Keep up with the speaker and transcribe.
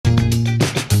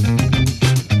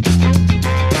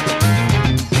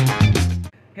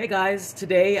guys,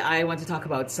 today I want to talk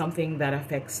about something that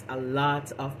affects a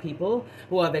lot of people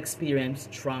who have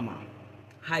experienced trauma: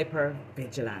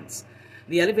 hypervigilance.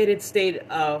 The elevated state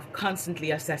of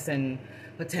constantly assessing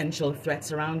potential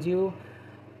threats around you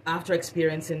after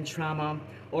experiencing trauma.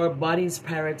 Our bodies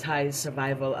prioritize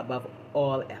survival above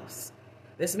all else.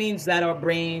 This means that our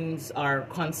brains are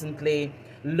constantly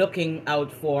looking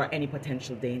out for any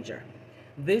potential danger.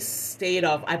 This state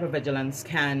of hypervigilance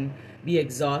can be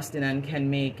exhausting and can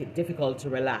make it difficult to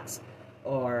relax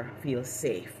or feel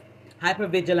safe.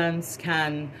 Hypervigilance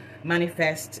can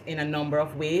manifest in a number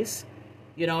of ways.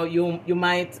 You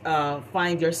might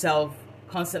find yourself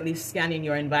constantly scanning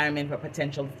your environment for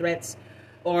potential threats,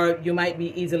 or you might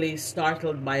be easily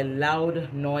startled by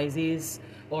loud noises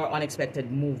or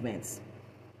unexpected movements.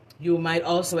 You might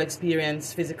also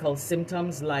experience physical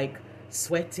symptoms like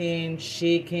sweating,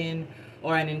 shaking,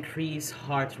 or an increased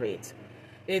heart rate.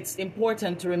 It's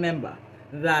important to remember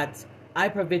that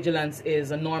hypervigilance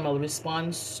is a normal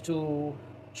response to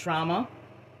trauma.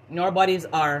 Our bodies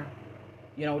are,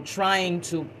 trying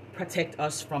to protect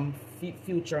us from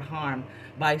future harm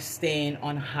by staying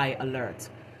on high alert.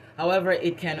 However,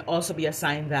 it can also be a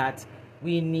sign that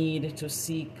we need to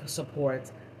seek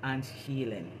support and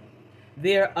healing.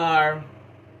 There are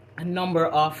a number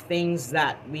of things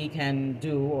that we can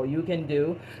do, or you can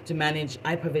do, to manage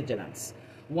hypervigilance.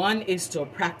 One is to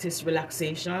practice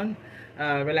relaxation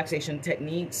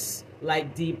techniques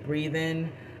like deep breathing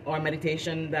or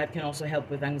meditation that can also help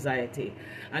with anxiety.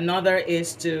 Another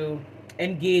is to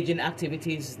engage in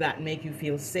activities that make you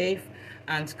feel safe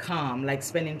and calm, like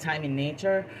spending time in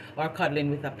nature or cuddling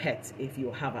with a pet if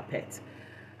you have a pet.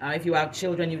 If you have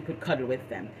children, you could cuddle with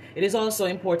them. It is also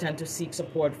important to seek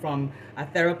support from a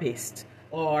therapist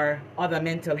or other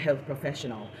mental health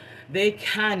professional. They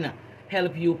can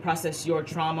help you process your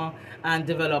trauma and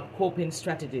develop coping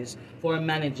strategies for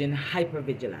managing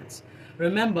hypervigilance.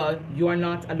 Remember, you are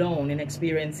not alone in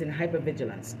experiencing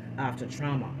hypervigilance after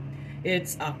trauma.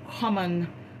 It's a common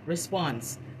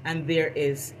response, and there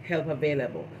is help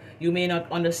available. You may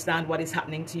not understand what is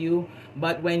happening to you,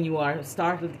 but when you are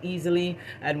startled easily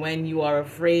and when you are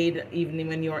afraid, even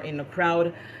when you're in a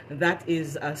crowd, that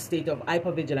is a state of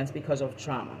hypervigilance because of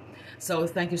trauma. So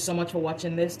thank you so much for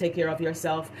watching this. Take care of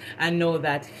yourself and know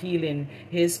that healing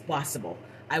is possible.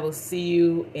 I will see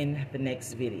you in the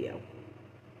next video.